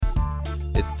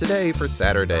It's today for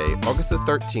Saturday, August the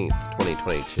 13th,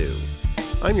 2022.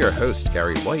 I'm your host,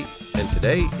 Gary White, and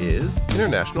today is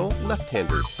International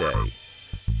Left-Handers Day,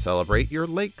 Celebrate Your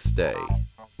Lakes Day,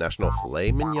 National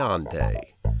Filet Mignon Day,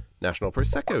 National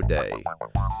Prosecco Day,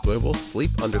 Global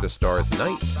Sleep Under the Stars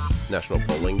Night, National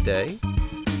Bowling Day,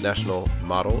 National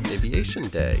Model Aviation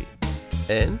Day,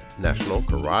 and National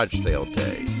Garage Sale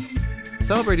Day.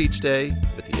 Celebrate each day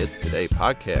with the It's Today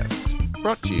podcast,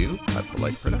 brought to you by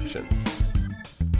Polite Productions.